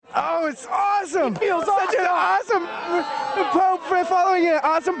Oh, it's awesome! It feels such an awesome Pope, following an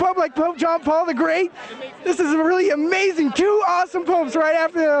awesome Pope like Pope John Paul the Great. This is really amazing. Two awesome popes right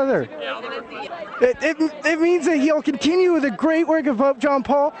after the other. It means that he'll continue the great work of Pope John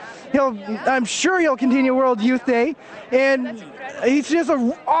Paul. I'm sure he'll continue World Youth Day, and he's just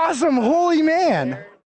an awesome holy man.